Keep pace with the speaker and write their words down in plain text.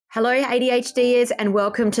Hello, ADHDers, and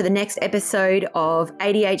welcome to the next episode of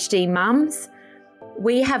ADHD Mums.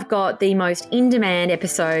 We have got the most in-demand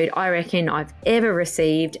episode I reckon I've ever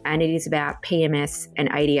received, and it is about PMS and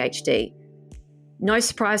ADHD. No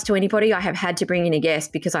surprise to anybody, I have had to bring in a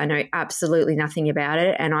guest because I know absolutely nothing about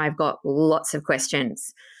it, and I've got lots of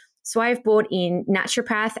questions. So I've brought in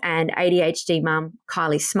naturopath and ADHD mum,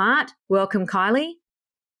 Kylie Smart. Welcome, Kylie.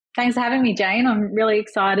 Thanks for having me, Jane. I'm really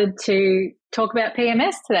excited to talk about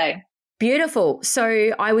PMS today. Beautiful.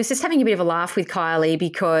 So I was just having a bit of a laugh with Kylie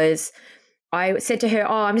because I said to her,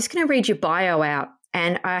 I'm just going to read your bio out.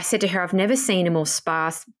 And I said to her, I've never seen a more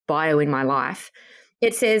sparse bio in my life.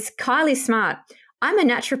 It says, Kylie Smart, I'm a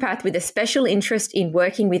naturopath with a special interest in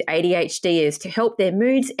working with ADHDers to help their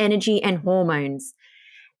moods, energy, and hormones.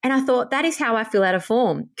 And I thought, that is how I fill out a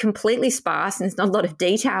form, completely sparse, and there's not a lot of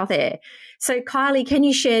detail there. So, Kylie, can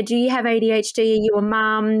you share, do you have ADHD? Are you a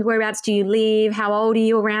mum? Whereabouts do you live? How old are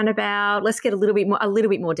you around about? Let's get a little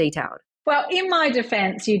bit more detailed. Well, in my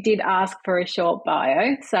defense, you did ask for a short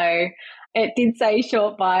bio. So it did say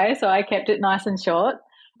short bio, so I kept it nice and short.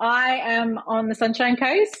 I am on the Sunshine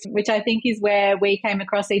Coast, which I think is where we came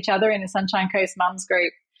across each other in the Sunshine Coast Mums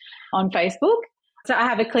group on Facebook. So I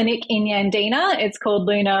have a clinic in Yandina. It's called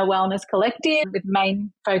Lunar Wellness Collective, with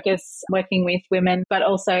main focus working with women, but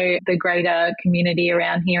also the greater community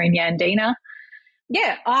around here in Yandina.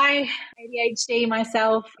 Yeah, I ADHD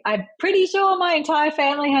myself. I'm pretty sure my entire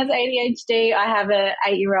family has ADHD. I have an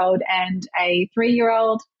 8-year-old and a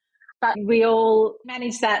 3-year-old, but we all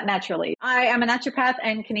manage that naturally. I am a naturopath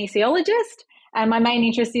and kinesiologist. And my main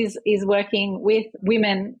interest is working with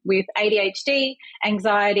women with ADHD,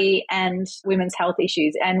 anxiety, and women's health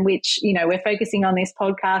issues, and which, we're focusing on this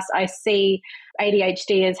podcast. I see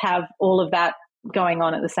ADHDers have all of that going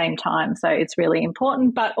on at the same time. So it's really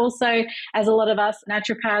important. But also, as a lot of us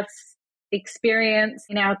naturopaths experience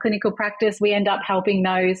in our clinical practice, we end up helping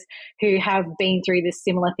those who have been through the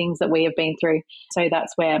similar things that we have been through. So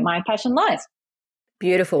that's where my passion lies.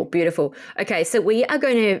 Beautiful, beautiful. Okay, so we are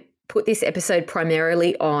going to put this episode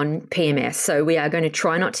primarily on PMS. So we are going to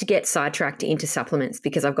try not to get sidetracked into supplements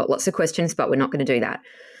because I've got lots of questions, but we're not going to do that.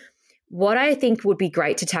 What I think would be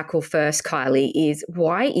great to tackle first, Kylie, is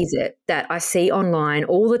why is it that I see online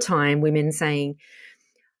all the time women saying,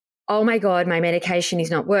 oh my God, my medication is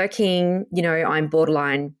not working. I'm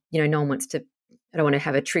borderline, no one wants to, I don't want to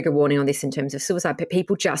have a trigger warning on this in terms of suicide, but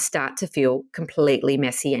people just start to feel completely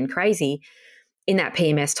messy and crazy in that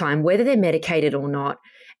PMS time, whether they're medicated or not.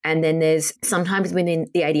 And then there's sometimes within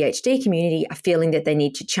the ADHD community a feeling that they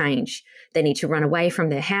need to change. They need to run away from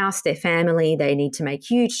their house, their family. They need to make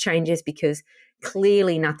huge changes because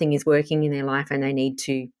clearly nothing is working in their life and they need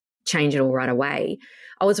to change it all right away.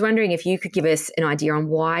 I was wondering if you could give us an idea on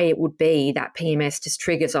why it would be that PMS just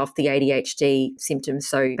triggers off the ADHD symptoms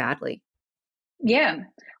so badly. Yeah.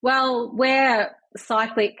 Well, we're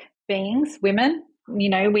cyclic beings, women.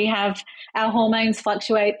 We have our hormones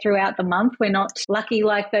fluctuate throughout the month. We're not lucky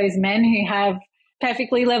like those men who have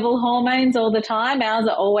perfectly level hormones all the time. Ours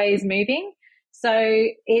are always moving. So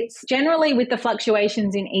it's generally with the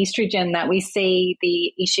fluctuations in estrogen that we see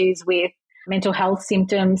the issues with mental health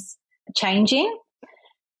symptoms changing.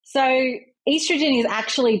 So estrogen is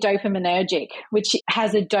actually dopaminergic, which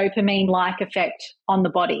has a dopamine-like effect on the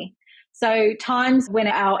body. So times when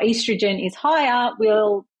our estrogen is higher,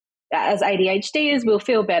 as ADHDers, we'll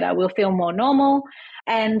feel better, we'll feel more normal.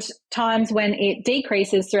 And times when it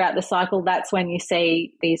decreases throughout the cycle, that's when you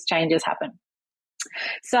see these changes happen.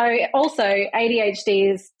 So also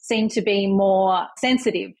ADHDers seem to be more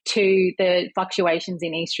sensitive to the fluctuations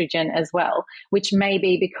in estrogen as well, which may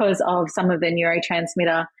be because of some of the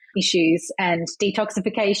neurotransmitter issues and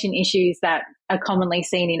detoxification issues that are commonly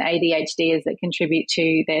seen in ADHDers that contribute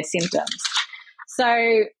to their symptoms.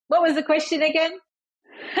 So what was the question again?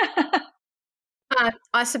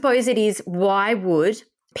 I suppose it is, why would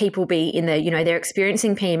people be in they're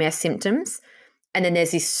experiencing PMS symptoms and then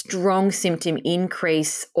there's this strong symptom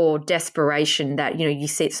increase or desperation that, you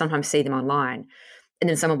sometimes see them online, and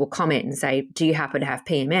then someone will comment and say, do you happen to have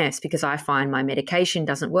PMS? Because I find my medication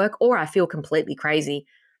doesn't work or I feel completely crazy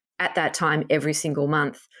at that time every single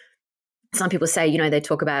month. Some people say, they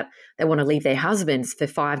talk about they want to leave their husbands for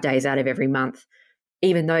 5 days out of every month,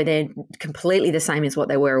 even though they're completely the same as what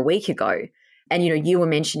they were a week ago. And, you were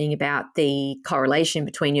mentioning about the correlation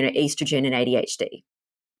between, estrogen and ADHD.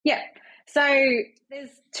 Yeah. So there's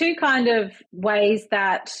two kind of ways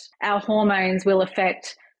that our hormones will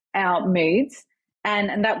affect our moods.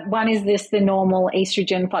 And that one is the normal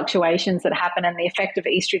estrogen fluctuations that happen and the effect of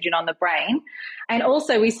estrogen on the brain. And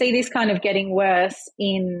also we see this kind of getting worse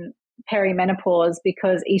in perimenopause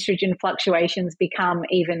because estrogen fluctuations become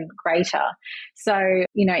even greater. So,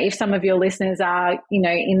 if some of your listeners are,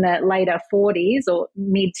 in the later 40s or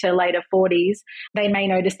mid to later 40s, they may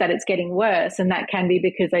notice that it's getting worse. And that can be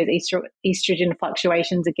because those estrogen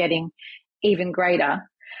fluctuations are getting even greater.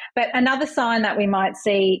 But another sign that we might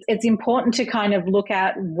see, it's important to kind of look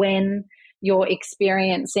at when you're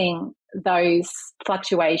experiencing those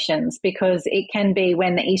fluctuations, because it can be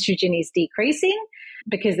when the estrogen is decreasing,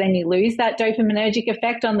 because then you lose that dopaminergic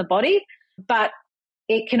effect on the body. But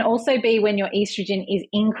it can also be when your estrogen is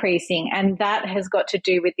increasing, and that has got to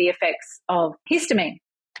do with the effects of histamine.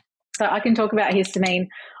 So I can talk about histamine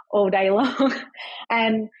all day long,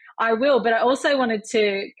 and I will, but I also wanted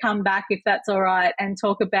to come back, if that's all right, and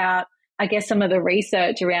talk about, I guess, some of the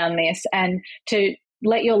research around this, and to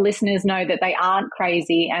let your listeners know that they aren't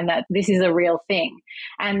crazy and that this is a real thing.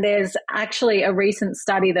 And there's actually a recent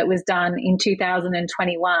study that was done in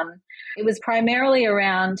 2021. It was primarily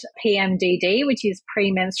around PMDD, which is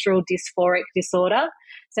premenstrual dysphoric disorder.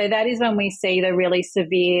 So that is when we see the really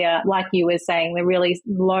severe, like you were saying, the really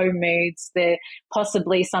low moods, the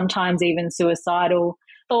possibly sometimes even suicidal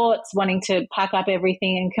thoughts, wanting to pack up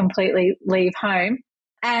everything and completely leave home.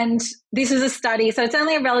 And this is a study, so it's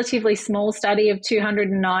only a relatively small study of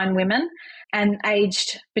 209 women and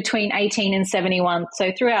aged between 18 and 71,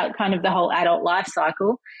 so throughout kind of the whole adult life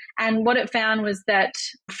cycle. And what it found was that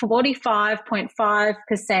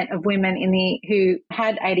 45.5% of women who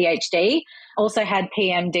had ADHD also had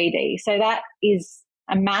PMDD. So that is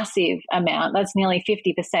a massive amount. That's nearly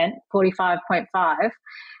 50%, 45.5.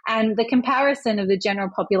 And the comparison of the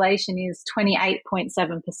general population is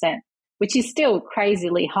 28.7%. which is still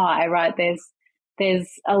crazily high, right? There's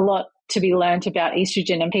a lot to be learnt about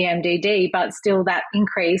estrogen and PMDD, but still that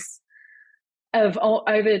increase of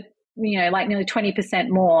over, like nearly 20%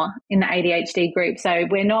 more in the ADHD group. So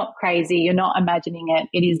we're not crazy. You're not imagining it.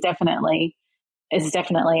 It's definitely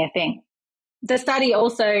a thing. The study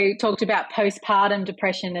also talked about postpartum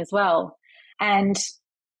depression as well. And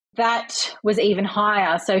that was even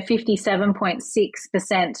higher. So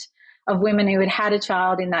 57.6% of women who had a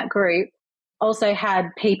child in that group also had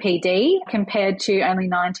PPD, compared to only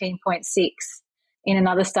 19.6 in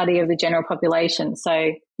another study of the general population. So,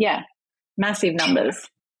 yeah, massive numbers.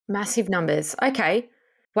 Massive numbers. Okay.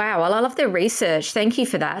 Wow. Well, I love the research. Thank you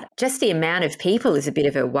for that. Just the amount of people is a bit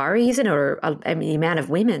of a worry, isn't it? Or the amount of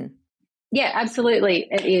women. Yeah, absolutely.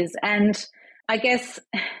 It is. And I guess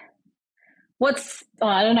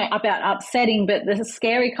I don't know about upsetting, but the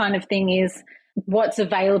scary kind of thing is what's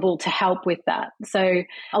available to help with that. So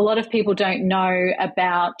a lot of people don't know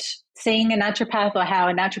about seeing a naturopath or how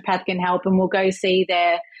a naturopath can help, and will go see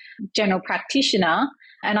their general practitioner.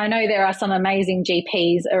 And I know there are some amazing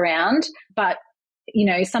GPs around, but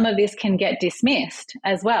some of this can get dismissed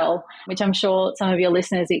as well, which I'm sure some of your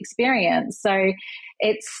listeners experience. So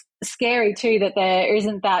it's scary too that there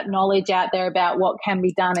isn't that knowledge out there about what can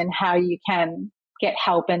be done and how you can get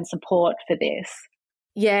help and support for this.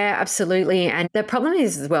 Yeah, absolutely. And the problem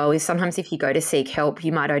is as well is sometimes if you go to seek help,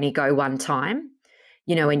 you might only go one time,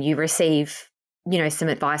 and you receive, some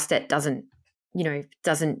advice that doesn't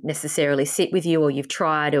necessarily sit with you, or you've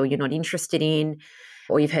tried, or you're not interested in,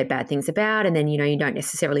 or you've heard bad things about, and then, you don't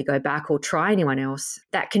necessarily go back or try anyone else.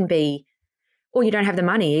 That can be, or you don't have the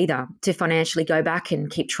money either to financially go back and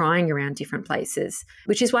keep trying around different places,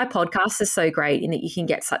 which is why podcasts are so great in that you can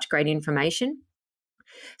get such great information.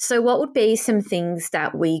 So what would be some things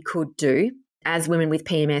that we could do as women with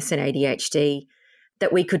PMS and ADHD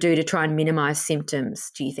that we could do to try and minimize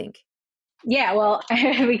symptoms, do you think? Yeah, well,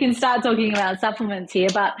 we can start talking about supplements here,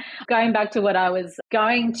 but going back to what I was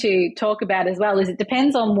going to talk about as well is it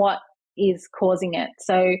depends on what is causing it.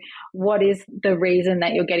 So what is the reason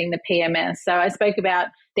that you're getting the PMS? So I spoke about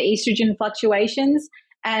the estrogen fluctuations,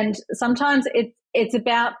 and sometimes it's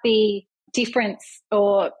about the difference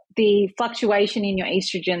or the fluctuation in your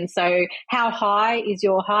estrogen. So how high is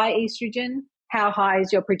your high estrogen? How high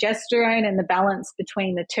is your progesterone, and the balance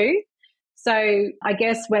between the two? So I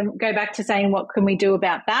guess go back to saying what can we do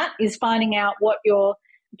about that is finding out what you're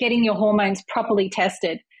getting your hormones properly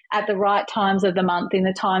tested at the right times of the month, in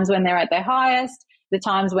the times when they're at their highest, the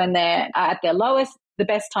times when they're at their lowest, the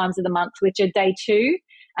best times of the month, which are day 2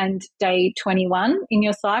 and day 21 in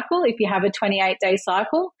your cycle. If you have a 28-day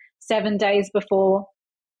cycle, 7 days before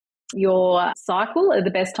your cycle are the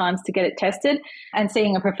best times to get it tested, and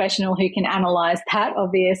seeing a professional who can analyze that,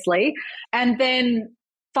 obviously, and then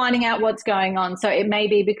finding out what's going on. So it may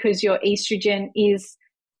be because your estrogen is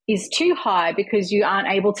is too high because you aren't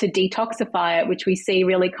able to detoxify it, which we see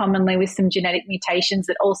really commonly with some genetic mutations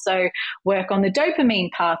that also work on the dopamine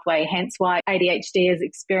pathway, hence why ADHDers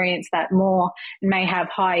experience that more and may have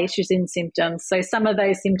high estrogen symptoms. So some of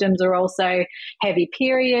those symptoms are also heavy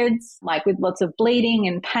periods, like with lots of bleeding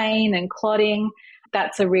and pain and clotting.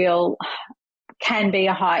 That's can be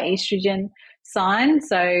a high estrogen sign.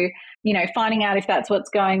 So, finding out if that's what's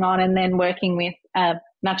going on and then working with a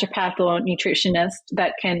naturopath or nutritionist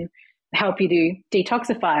that can help you to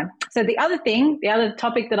detoxify. So the other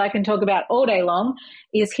topic that I can talk about all day long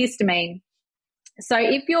is histamine. So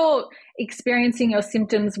if you're experiencing your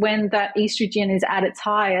symptoms when that estrogen is at its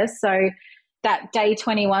highest, so that day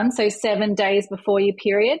 21, so 7 days before your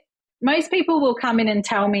period, most people will come in and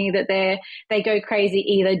tell me that they go crazy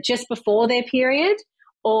either just before their period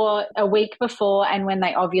or a week before and when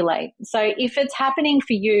they ovulate. So if it's happening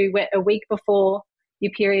for you a week before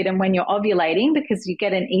your period and when you're ovulating, because you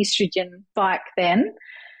get an estrogen spike then,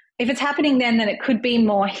 if it's happening then it could be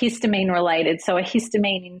more histamine related. So a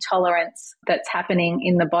histamine intolerance that's happening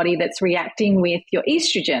in the body that's reacting with your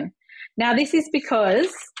estrogen. Now this is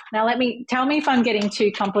because, tell me if I'm getting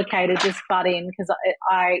too complicated, just butt in, because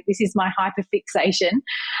this is my hyperfixation.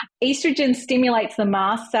 Estrogen stimulates the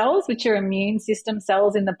mast cells, which are immune system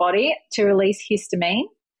cells in the body, to release histamine.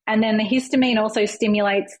 And then the histamine also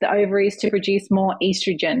stimulates the ovaries to produce more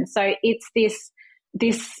estrogen. So it's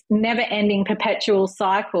this never-ending perpetual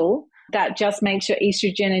cycle that just makes your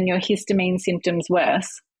estrogen and your histamine symptoms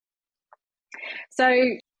worse. So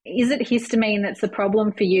is it histamine that's the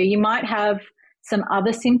problem for you? You might have some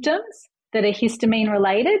other symptoms that are histamine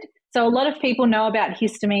related. So a lot of people know about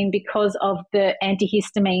histamine because of the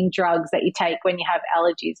antihistamine drugs that you take when you have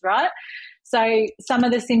allergies, right? So some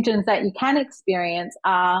of the symptoms that you can experience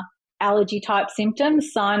are allergy type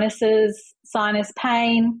symptoms, sinuses, sinus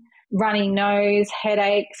pain, runny nose,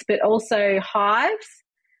 headaches, but also hives.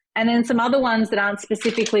 And then some other ones that aren't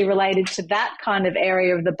specifically related to that kind of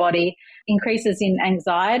area of the body, increases in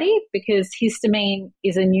anxiety, because histamine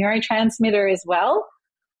is a neurotransmitter as well,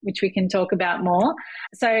 which we can talk about more.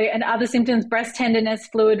 So, and other symptoms, breast tenderness,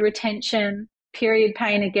 fluid retention, period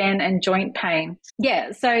pain again, and joint pain.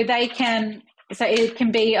 Yeah, so it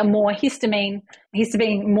can be a more histamine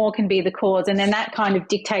more can be the cause, and then that kind of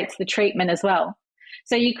dictates the treatment as well.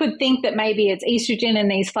 So you could think that maybe it's estrogen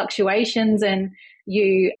and these fluctuations, and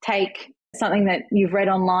you take something that you've read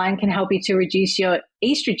online can help you to reduce your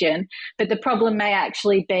estrogen, but the problem may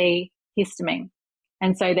actually be histamine.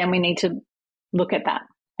 And so then we need to look at that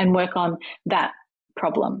and work on that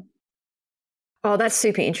problem. Oh, that's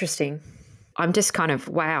super interesting. I'm just kind of,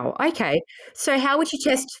 wow. Okay. So how would you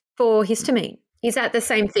test for histamine? Is that the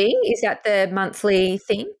same thing? Is that the monthly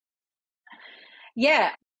thing?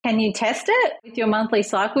 Yeah. Can you test it with your monthly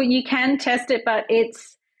cycle? You can test it, but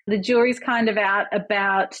the jury's kind of out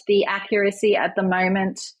about the accuracy at the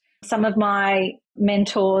moment. Some of my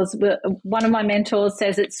mentors, one of my mentors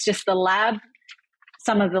says it's just the lab.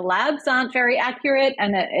 Some of the labs aren't very accurate,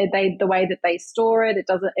 and the way that they store it,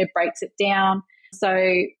 it breaks it down. So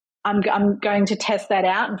I'm going to test that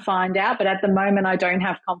out and find out. But at the moment, I don't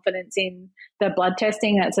have confidence in the blood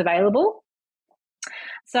testing that's available.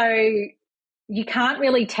 So you can't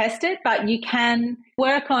really test it, but you can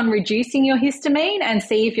work on reducing your histamine and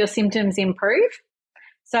see if your symptoms improve.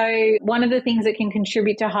 So one of the things that can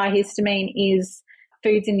contribute to high histamine is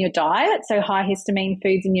foods in your diet. So high histamine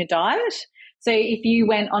foods in your diet. So if you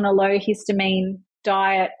went on a low histamine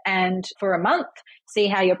diet and for a month, see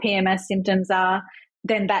how your PMS symptoms are,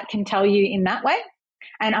 then that can tell you in that way.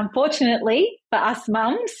 And unfortunately for us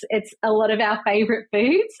mums, it's a lot of our favorite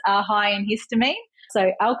foods are high in histamine. So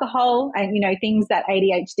alcohol and, things that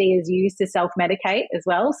ADHD is used to self-medicate as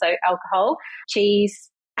well. So alcohol, cheese,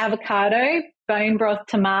 avocado, bone broth,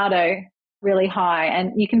 tomato, really high.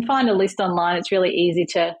 And you can find a list online. It's really easy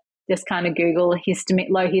to just kind of Google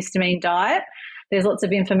low histamine diet. There's lots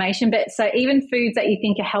of information. But so even foods that you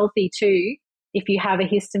think are healthy too, if you have a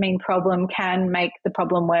histamine problem, can make the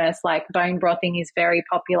problem worse. Like bone brothing is very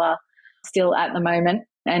popular still at the moment,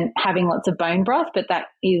 and having lots of bone broth, but that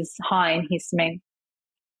is high in histamine.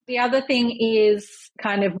 The other thing is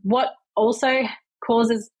kind of what also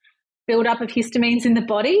causes buildup of histamines in the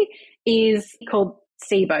body is called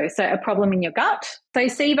SIBO, so a problem in your gut. So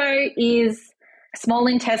SIBO is small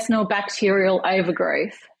intestinal bacterial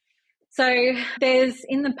overgrowth. So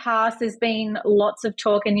in the past, there's been lots of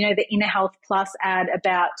talk, and the Inner Health Plus ad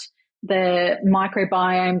about the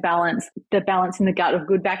microbiome balance, the balance in the gut of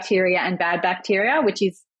good bacteria and bad bacteria, which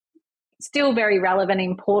is still very relevant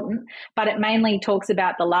and important, but it mainly talks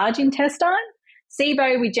about the large intestine.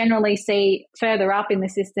 SIBO we generally see further up in the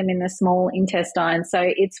system in the small intestine. So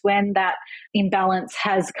it's when that imbalance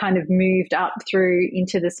has kind of moved up through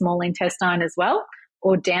into the small intestine as well,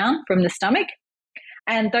 or down from the stomach.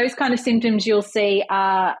 And those kind of symptoms you'll see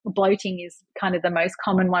are bloating is kind of the most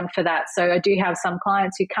common one for that. So I do have some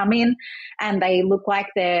clients who come in and they look like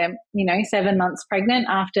they're, 7 months pregnant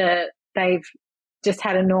after they've just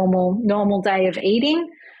had a normal day of eating.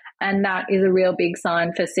 And that is a real big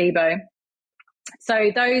sign for SIBO.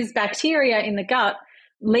 So those bacteria in the gut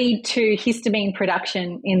lead to histamine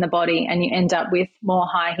production in the body, and you end up with more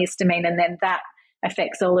high histamine, and then that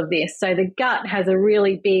affects all of this. So the gut has a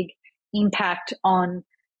really big impact on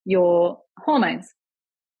your hormones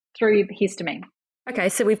through histamine. Okay,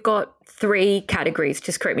 so we've got 3 categories.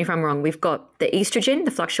 Just correct me if I'm wrong. We've got the estrogen,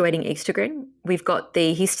 the fluctuating estrogen. We've got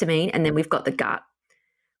the histamine, and then we've got the gut.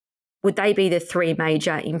 Would they be the 3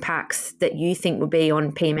 major impacts that you think would be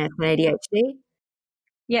on PMS and ADHD?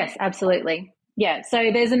 Yes, absolutely. Yeah.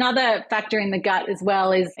 So there's another factor in the gut as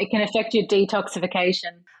well, is it can affect your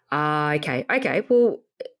detoxification. Okay. Okay. Well,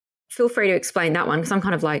 feel free to explain that one, because I'm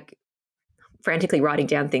kind of like frantically writing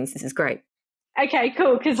down things. This is great. Okay,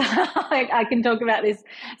 cool. Because I can talk about this.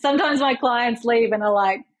 Sometimes my clients leave and are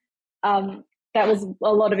like, that was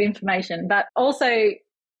a lot of information, but also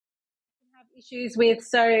have issues with,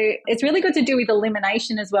 so it's really good to do with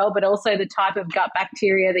elimination as well, but also the type of gut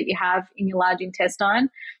bacteria that you have in your large intestine.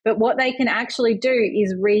 But what they can actually do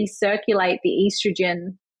is recirculate the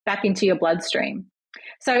estrogen back into your bloodstream.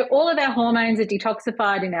 So all of our hormones are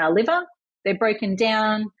detoxified in our liver. They're broken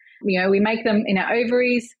down. We make them in our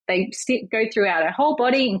ovaries. They go throughout our whole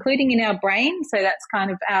body, including in our brain. So that's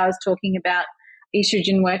kind of ours talking about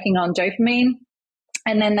estrogen working on dopamine.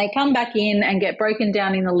 And then they come back in and get broken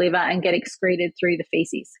down in the liver and get excreted through the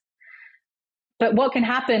feces. But what can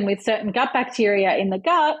happen with certain gut bacteria in the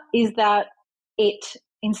gut is that it,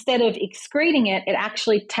 instead of excreting it, it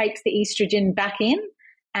actually takes the estrogen back in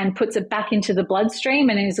and puts it back into the bloodstream,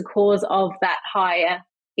 and is a cause of that higher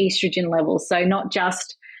estrogen level. So not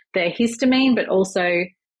just the histamine, but also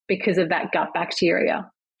because of that gut bacteria.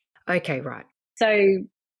 Okay, right. So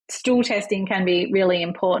stool testing can be really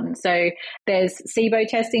important. So there's SIBO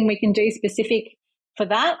testing we can do specific for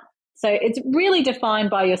that. So it's really defined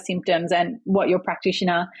by your symptoms and what your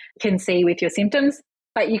practitioner can see with your symptoms.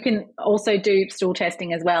 But you can also do stool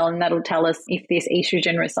testing as well, and that'll tell us if this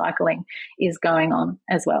estrogen recycling is going on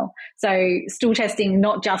as well. So stool testing,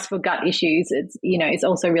 not just for gut issues, it's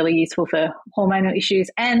also really useful for hormonal issues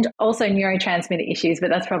and also neurotransmitter issues, but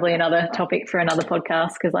that's probably another topic for another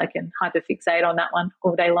podcast, because I can hyperfixate on that one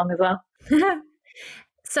all day long as well.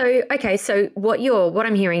 So what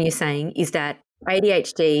I'm hearing you saying is that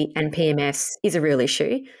ADHD and PMS is a real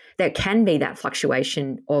issue. There can be that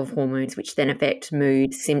fluctuation of hormones, which then affect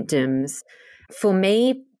mood, symptoms. For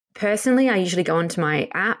me personally, I usually go onto my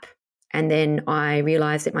app and then I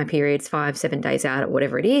realize that my period's 5-7 days out or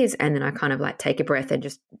whatever it is. And then I kind of like take a breath and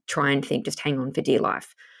just try and think, just hang on for dear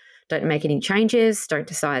life. Don't make any changes. Don't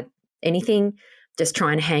decide anything. Just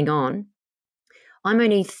try and hang on. I'm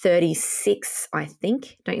only 36, I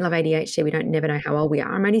think. Don't you love ADHD? We never know how old we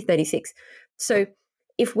are. I'm only 36. So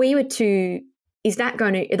if we were to,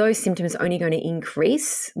 are those symptoms only going to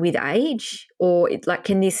increase with age, or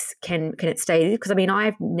can it stay? Because I mean,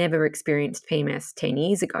 I've never experienced PMS 10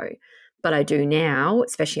 years ago, but I do now,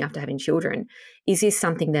 especially after having children. Is this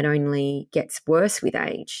something that only gets worse with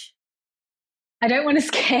age? I don't want to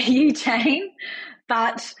scare you, Jane,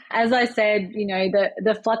 but as I said, it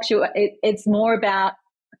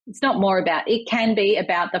can be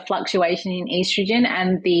about the fluctuation in estrogen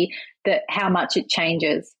and the how much it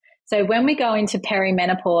changes. So when we go into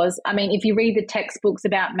perimenopause, I mean, if you read the textbooks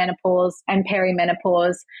about menopause and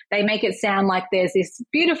perimenopause, they make it sound like there's this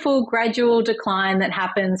beautiful gradual decline that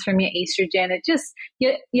happens from your estrogen. It just,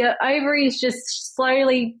 your ovaries just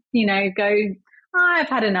slowly, go, I've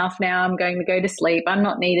had enough now. I'm going to go to sleep. I'm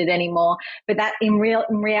not needed anymore. But that in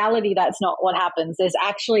reality, that's not what happens. There's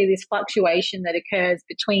actually this fluctuation that occurs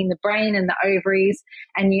between the brain and the ovaries,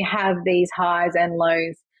 and you have these highs and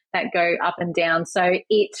lows that go up and down. So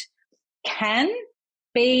it can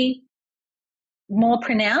be more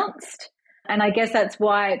pronounced. And I guess that's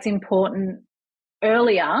why it's important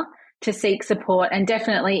earlier to seek support. And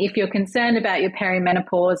definitely if you're concerned about your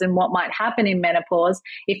perimenopause and what might happen in menopause,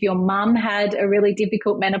 if your mum had a really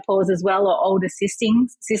difficult menopause as well, or older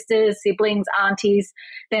sisters, siblings, aunties,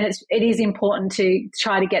 then it is important to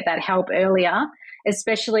try to get that help earlier.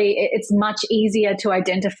 Especially, it's much easier to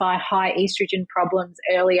identify high estrogen problems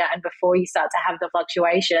earlier and before you start to have the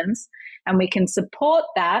fluctuations. And we can support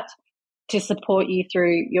that to support you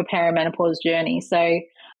through your perimenopause journey. So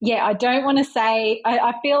Yeah, I don't want to say,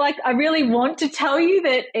 I feel like I really want to tell you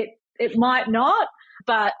that it might not,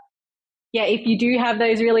 but yeah, if you do have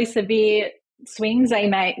those really severe swings, they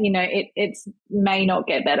may, it may not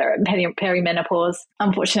get better at perimenopause,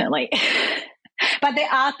 unfortunately. But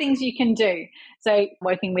there are things you can do. So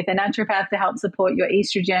working with a naturopath to help support your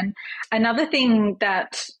estrogen. Another thing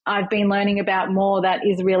that I've been learning about more that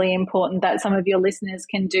is really important that some of your listeners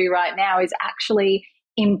can do right now is actually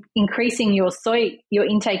increasing your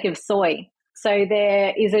intake of soy. So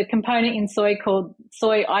there is a component in soy called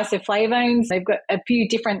soy isoflavones. They've got a few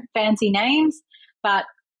different fancy names, but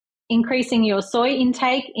increasing your soy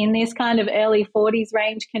intake in this kind of early 40s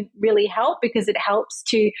range can really help because it helps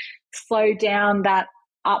to slow down that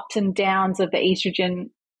ups and downs of the estrogen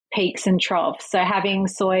peaks and troughs. So having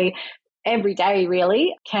soy every day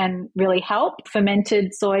really can really help.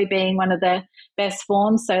 Fermented soy being one of the best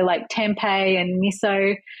forms, so like tempeh and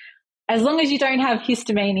miso. As long as you don't have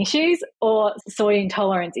histamine issues or soy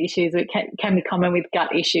intolerance issues, which can be common with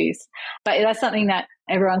gut issues. But that's something that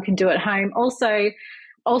everyone can do at home.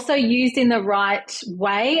 Also used in the right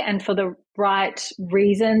way and for the right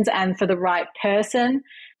reasons and for the right person.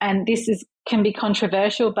 And this can be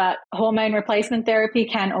controversial, but hormone replacement therapy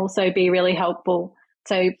can also be really helpful.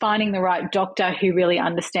 So finding the right doctor who really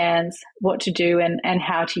understands what to do and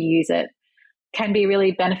how to use it can be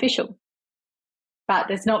really beneficial. But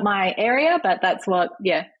that's not my area, but that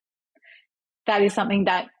is something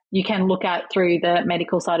that you can look at through the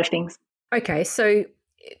medical side of things. Okay, so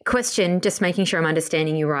question, just making sure I'm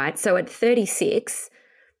understanding you right. So at 36,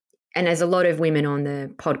 and there's a lot of women on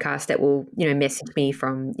the podcast that will, message me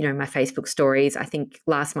from, my Facebook stories. I think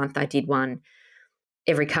last month I did one,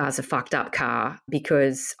 every car's a fucked up car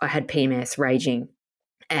because I had PMS raging.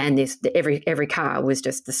 And every car was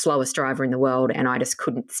just the slowest driver in the world and I just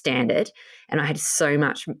couldn't stand it. And I had so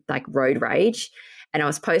much like road rage. And I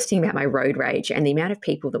was posting about my road rage and the amount of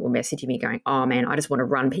people that were messaging me going, oh man, I just want to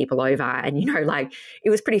run people over. And, it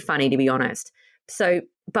was pretty funny to be honest. So,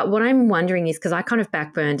 but what I'm wondering is, because I kind of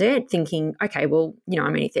backburned it thinking, okay, well, I'm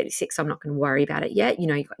only 36. I'm not going to worry about it yet.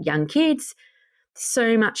 You've got young kids,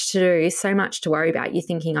 so much to do, so much to worry about. You're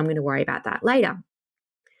thinking I'm going to worry about that later.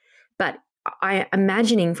 But I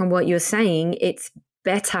imagining from what you're saying, it's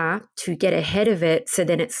better to get ahead of it so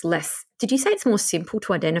then it's less. Did you say it's more simple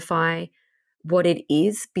to identify what it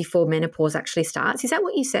is before menopause actually starts? Is that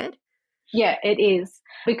what you said? Yeah, it is.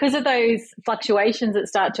 Because of those fluctuations that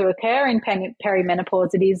start to occur in perimenopause,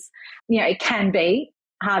 it is, it can be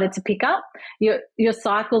harder to pick up. Your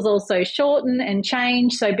cycles also shorten and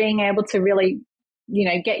change. So being able to really,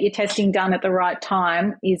 get your testing done at the right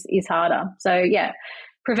time is harder. So yeah,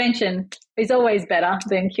 prevention is always better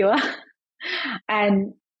than cure.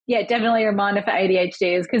 And yeah, definitely a reminder for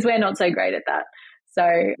ADHDers because we're not so great at that. So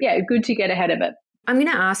yeah, good to get ahead of it. I'm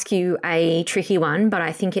going to ask you a tricky one, but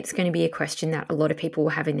I think it's going to be a question that a lot of people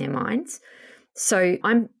will have in their minds. So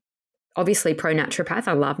I'm obviously pro naturopath.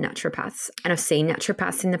 I love naturopaths and I've seen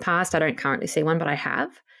naturopaths in the past. I don't currently see one, but I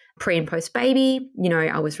have. Pre and post baby,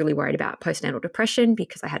 I was really worried about postnatal depression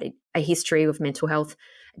because I had a history of mental health,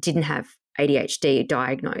 didn't have ADHD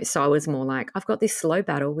diagnosed. So I was more like, I've got this slow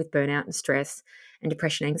battle with burnout and stress and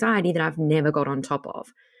depression, anxiety that I've never got on top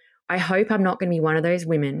of. I hope I'm not going to be one of those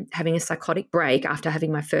women having a psychotic break after having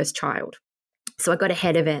my first child. So I got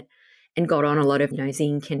ahead of it and got on a lot of,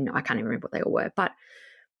 zinc and I can't even remember what they all were. But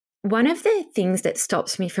one of the things that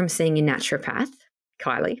stops me from seeing a naturopath,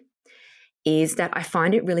 Kylie, is that I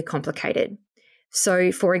find it really complicated.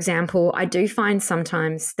 So, for example, I do find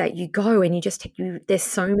sometimes that you go and there's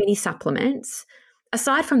so many supplements.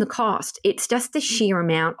 Aside from the cost, it's just the sheer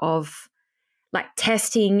amount of like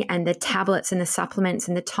testing and the tablets and the supplements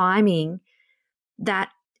and the timing that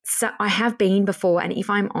I have been before. And if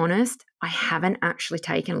I'm honest, I haven't actually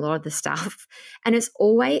taken a lot of the stuff. And it's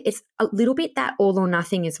a little bit that all or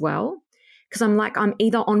nothing as well. Because I'm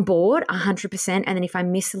either on board 100%, and then if I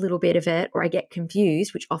miss a little bit of it or I get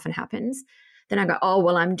confused, which often happens, then I go, oh,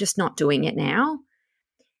 well, I'm just not doing it now.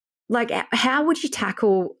 Like, how would you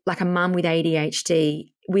tackle like a mum with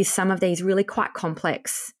ADHD with some of these really quite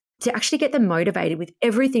complex to actually get them motivated with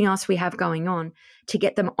everything else we have going on to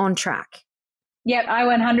get them on track? Yep, I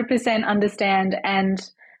 100% understand. And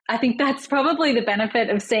I think that's probably the benefit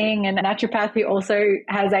of seeing a naturopath who also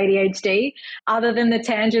has ADHD. Other than the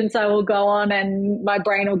tangents I will go on and my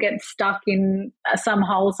brain will get stuck in some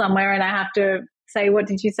hole somewhere and I have to say, what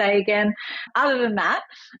did you say again? Other than that,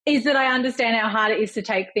 is that I understand how hard it is to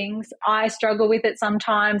take things. I struggle with it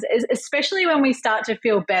sometimes, especially when we start to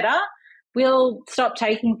feel better. We'll stop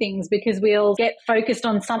taking things because we'll get focused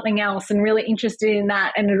on something else and really interested in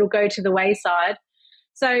that and it'll go to the wayside.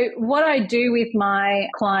 So what I do with my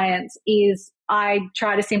clients is I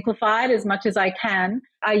try to simplify it as much as I can.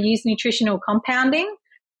 I use nutritional compounding.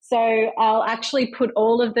 So I'll actually put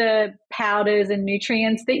all of the powders and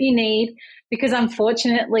nutrients that you need, because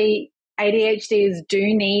unfortunately ADHDers do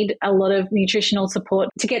need a lot of nutritional support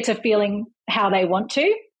to get to feeling how they want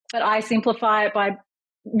to. But I simplify it by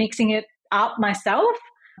mixing it up myself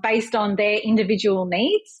based on their individual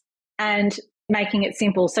needs and making it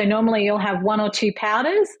simple. So normally you'll have 1 or 2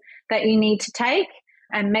 powders that you need to take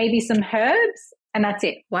and maybe some herbs, and that's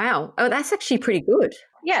it. Wow. Oh, that's actually pretty good.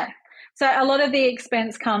 Yeah. So a lot of the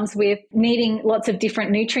expense comes with needing lots of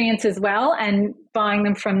different nutrients as well, and buying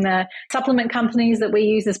them from the supplement companies that we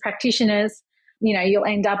use as practitioners. You know, you'll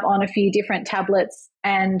end up on a few different tablets,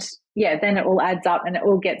 and then it all adds up and it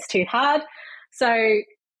all gets too hard. So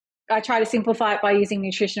I try to simplify it by using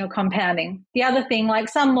nutritional compounding. The other thing, like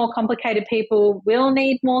some more complicated people will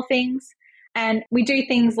need more things, and we do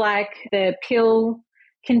things like the pill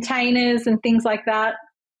containers and things like that.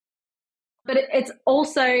 But it's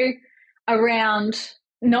also around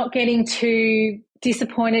not getting too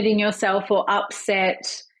disappointed in yourself or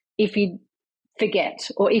upset if you forget,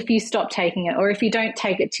 or if you stop taking it, or if you don't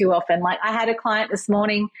take it too often. Like I had a client this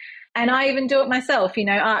morning, and I even do it myself. You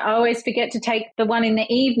know, I always forget to take the one in the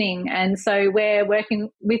evening. And so we're working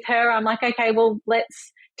with her. I'm like, okay, well,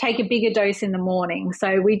 let's take a bigger dose in the morning.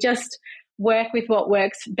 So we just work with what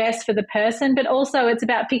works best for the person. But also it's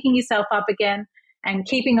about picking yourself up again and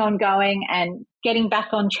keeping on going and getting back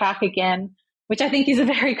on track again, which I think is a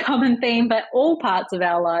very common theme, but all parts of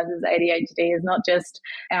our lives as ADHD, is not just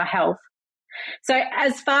our health. So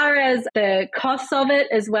as far as the costs of it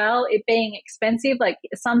as well, it being expensive, like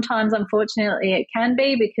sometimes unfortunately it can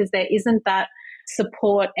be, because there isn't that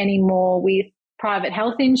support anymore with private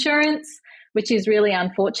health insurance, which is really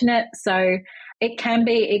unfortunate. So it can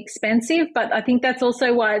be expensive, but I think that's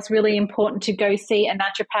also why it's really important to go see a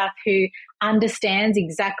naturopath who understands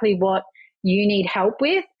exactly what you need help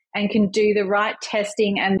with and can do the right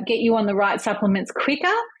testing and get you on the right supplements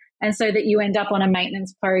quicker, and so that you end up on a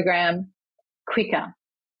maintenance program quicker.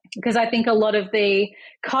 Because I think a lot of the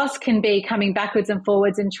costs can be coming backwards and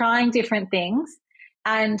forwards and trying different things.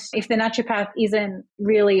 And if the naturopath isn't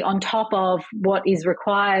really on top of what is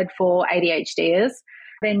required for ADHDers,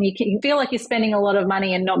 then you can feel like you're spending a lot of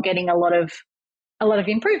money and not getting a lot of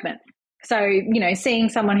improvement. So, you know, seeing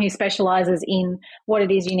someone who specializes in what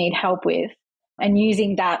it is you need help with and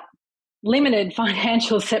using that limited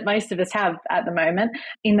financials that most of us have at the moment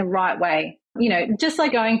in the right way. You know, just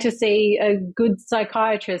like going to see a good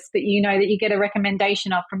psychiatrist that you know that you get a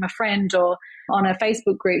recommendation of from a friend, or on a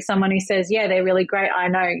Facebook group, someone who says, yeah, they're really great. I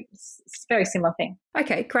know. It's a very similar thing.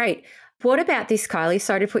 Okay, great. What about this, Kylie?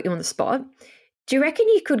 Sorry to put you on the spot. Do you reckon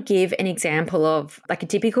you could give an example of like a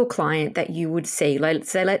typical client that you would see?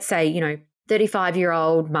 Let's say, you know,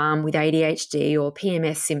 35-year-old mum with ADHD or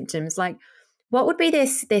PMS symptoms. Like, what would be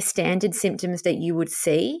their standard symptoms that you would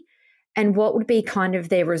see, and what would be kind of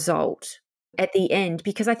their result at the end?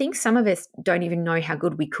 Because I think some of us don't even know how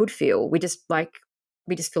good we could feel. We just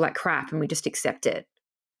feel like crap and we just accept it.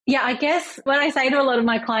 Yeah, I guess what I say to a lot of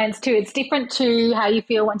my clients too, it's different to how you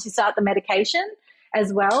feel once you start the medication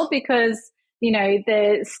as well, because, you know,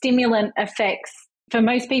 the stimulant effects for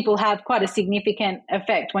most people have quite a significant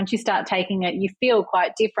effect. Once you start taking it, you feel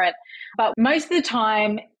quite different. But most of the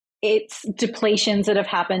time, it's depletions that have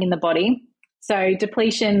happened in the body. So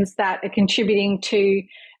depletions that are contributing to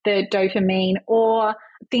the dopamine, or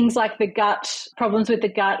things like the gut, problems with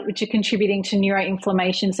the gut, which are contributing to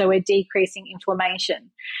neuroinflammation. So we're decreasing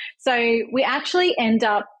inflammation. So we actually end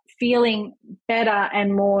up feeling better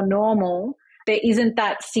and more normal. There isn't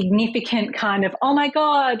that significant kind of, oh my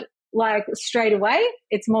God, like straight away.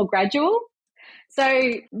 It's more gradual.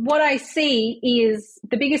 So what I see is,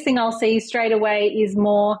 the biggest thing I'll see straight away is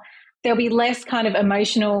there'll be less kind of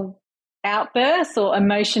emotional outbursts or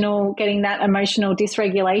getting that emotional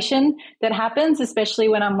dysregulation that happens, especially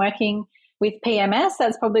when I'm working with PMS.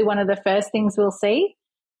 That's probably one of the first things we'll see.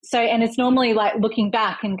 So, and it's normally like looking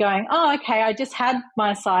back and going, oh, okay, I just had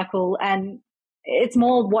my cycle, and it's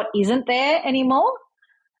more what isn't there anymore.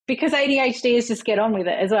 Because ADHD is just get on with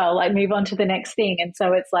it as well, like move on to the next thing. And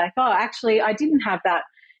so it's like, oh, actually, I didn't have that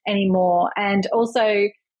anymore. And also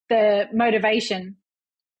the motivation,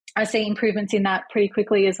 I see improvements in that pretty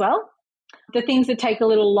quickly as well. The things that take a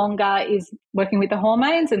little longer is working with the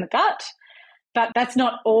hormones in the gut, but that's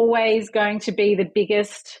not always going to be the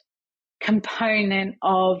biggest component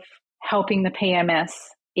of helping the PMS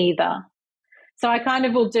either. So I kind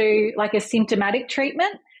of will do like a symptomatic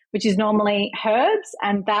treatment, which is normally herbs,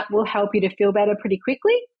 and that will help you to feel better pretty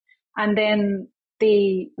quickly. And then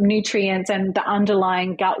the nutrients and the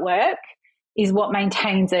underlying gut work is what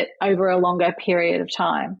maintains it over a longer period of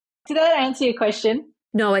time. Did that answer your question?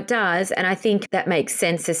 No, it does. And I think that makes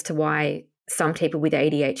sense as to why some people with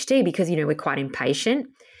ADHD, because, we're quite impatient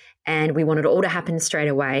and we want it all to happen straight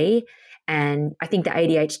away. And I think the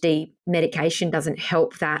ADHD medication doesn't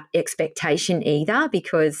help that expectation either,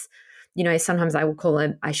 because, sometimes I will call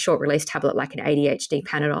a short-release tablet like an ADHD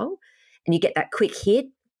Panadol, and you get that quick hit.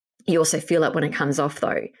 You also feel it when it comes off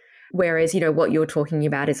though. Whereas, what you're talking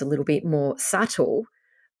about is a little bit more subtle,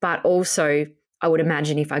 but also I would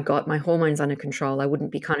imagine if I got my hormones under control, I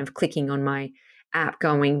wouldn't be kind of clicking on my app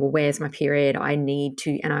going, well, where's my period? I need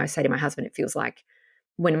to, and I say to my husband, it feels like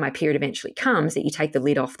when my period eventually comes that you take the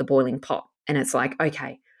lid off the boiling pot and it's like,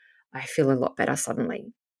 okay, I feel a lot better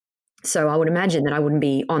suddenly. So I would imagine that I wouldn't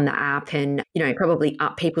be on the app and, probably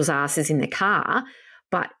up people's asses in the car.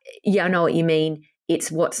 But yeah, I know what you mean.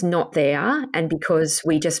 It's what's not there. And because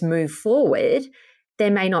we just move forward,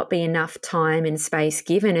 there may not be enough time and space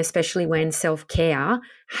given, especially when self-care,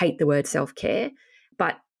 hate the word self-care,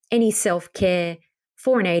 but any self-care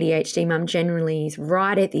for an ADHD mum generally is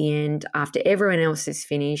right at the end after everyone else is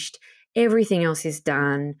finished, everything else is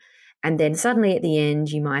done. And then suddenly at the end,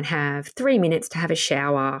 you might have 3 minutes to have a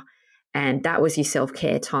shower and that was your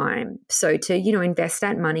self-care time. So to, invest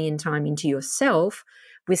that money and time into yourself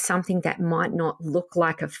with something that might not look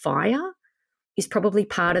like a fire is probably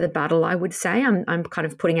part of the battle, I would say. I'm kind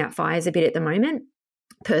of putting out fires a bit at the moment,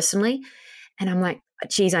 personally. And I'm like,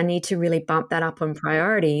 geez, I need to really bump that up on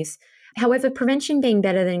priorities. However, prevention being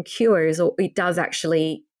better than cure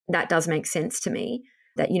that does make sense to me.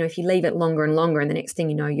 That, if you leave it longer and longer and the next thing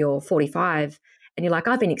you know, you're 45 and you're like,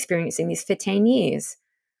 I've been experiencing this for 10 years.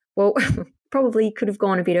 Well, probably could have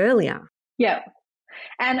gone a bit earlier. Yeah.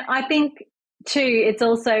 And I think too, it's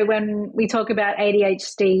also when we talk about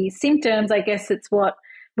ADHD symptoms, I guess it's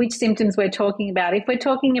which symptoms we're talking about. If we're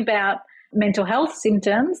talking about mental health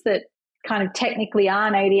symptoms that kind of technically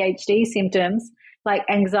aren't ADHD symptoms, like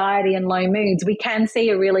anxiety and low moods, we can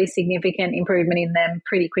see a really significant improvement in them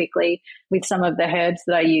pretty quickly with some of the herbs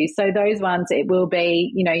that I use. So those ones, it will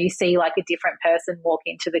be, you see like a different person walk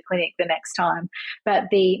into the clinic the next time. But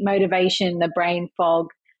the motivation, the brain fog,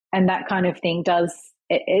 and that kind of thing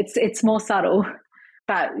it's more subtle.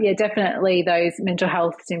 But yeah, definitely those mental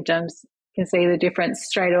health symptoms can see the difference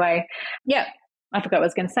straight away. Yeah, I forgot what I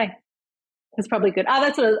was going to say. It's probably good. Oh,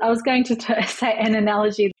 that's what I was going to say, an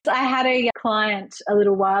analogy. I had a client a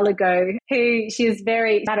little while ago who she was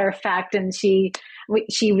very matter of fact, and she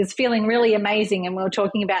was feeling really amazing, and we were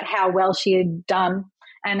talking about how well she had done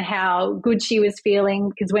and how good she was feeling,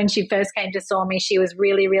 because when she first came to saw me, she was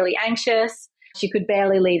really, really anxious. She could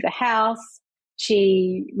barely leave the house.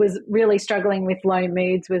 She was really struggling with low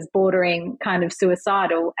moods, was bordering kind of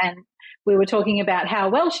suicidal, and we were talking about how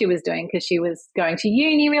well she was doing because she was going to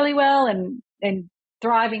uni really well and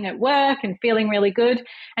thriving at work and feeling really good.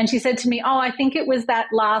 And she said to me, oh, I think it was that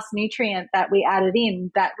last nutrient that we added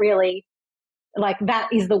in that really, like, that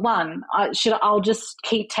is the one. I'll just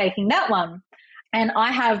keep taking that one. And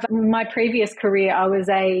I have my previous career, I was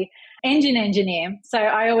a engine engineer. So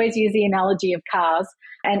I always use the analogy of cars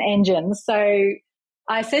and engines. So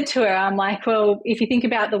I said to her, I'm like, well, if you think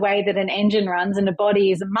about the way that an engine runs, and a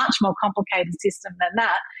body is a much more complicated system than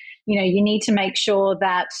that, you need to make sure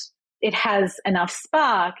that it has enough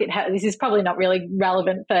spark. This is probably not really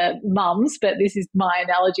relevant for mums, but this is my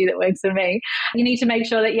analogy that works for me. You need to make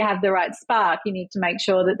sure that you have the right spark. You need to make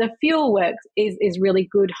sure that the fuel works is really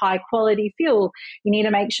good, high quality fuel. You need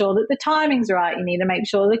to make sure that the timing's right. You need to make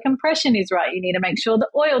sure the compression is right. You need to make sure the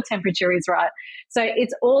oil temperature is right. So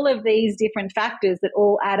it's all of these different factors that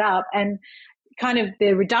all add up, and kind of the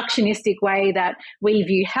reductionistic way that we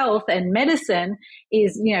view health and medicine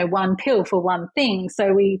is, one pill for one thing.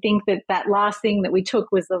 So we think that that last thing that we took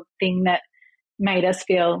was the thing that made us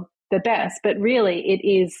feel the best. But really it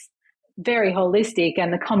is very holistic,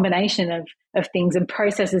 and the combination of things and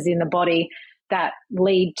processes in the body that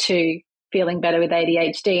lead to feeling better with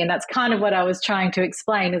ADHD. And that's kind of what I was trying to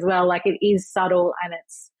explain as well. Like, it is subtle and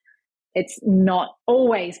it's not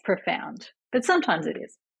always profound, but sometimes it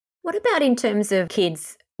is. What about in terms of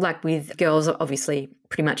kids, like with girls? Obviously,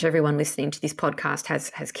 pretty much everyone listening to this podcast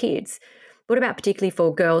has kids. What about particularly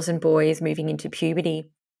for girls and boys moving into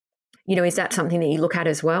puberty? Is that something that you look at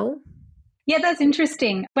as well? Yeah, that's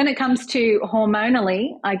interesting. When it comes to hormonally,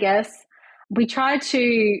 I guess, we try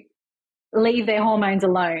to leave their hormones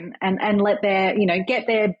alone and let their, get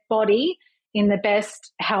their body in the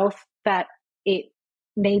best health that it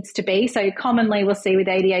needs to be. So commonly we'll see with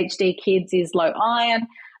ADHD kids is low iron,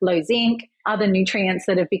 low zinc, other nutrients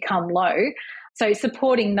that have become low. So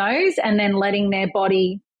supporting those and then letting their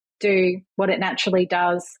body do what it naturally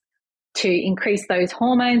does to increase those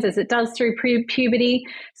hormones as it does through puberty.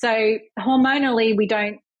 So hormonally, we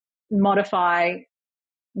don't modify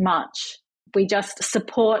much. We just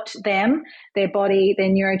support them, their body, their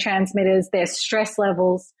neurotransmitters, their stress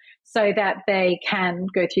levels, so that they can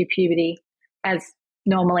go through puberty as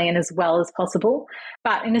normally and as well as possible.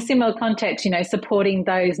 But in a similar context, supporting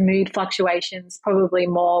those mood fluctuations, probably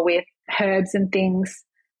more with herbs and things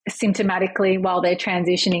symptomatically while they're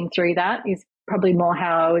transitioning through that, is probably more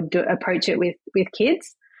how I would approach it with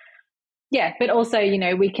kids. Yeah, but also,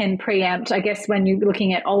 we can preempt, I guess, when you're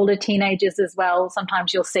looking at older teenagers as well,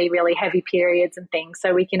 sometimes you'll see really heavy periods and things.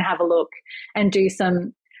 So we can have a look and do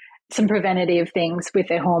some preventative things with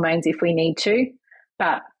their hormones if we need to,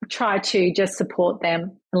 but try to just support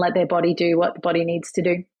them and let their body do what the body needs to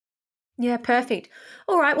do. Yeah, perfect.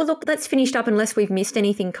 All right, well, look, let's finish up unless we've missed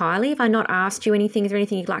anything, Kylie. Have I not asked you anything? Is there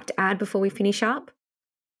anything you'd like to add before we finish up?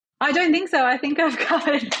 I don't think so. I think I've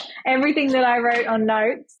covered everything that I wrote on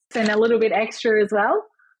notes and a little bit extra as well.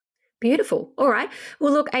 Beautiful. All right.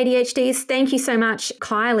 Well, look, ADHDs, thank you so much,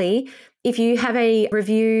 Kylie. If you have a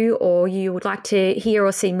review or you would like to hear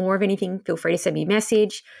or see more of anything, feel free to send me a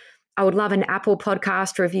message. I would love an Apple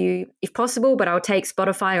podcast review if possible, but I'll take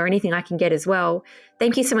Spotify or anything I can get as well.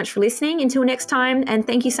 Thank you so much for listening. Until next time. And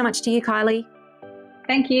thank you so much to you, Kylie.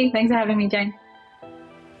 Thank you. Thanks for having me, Jane.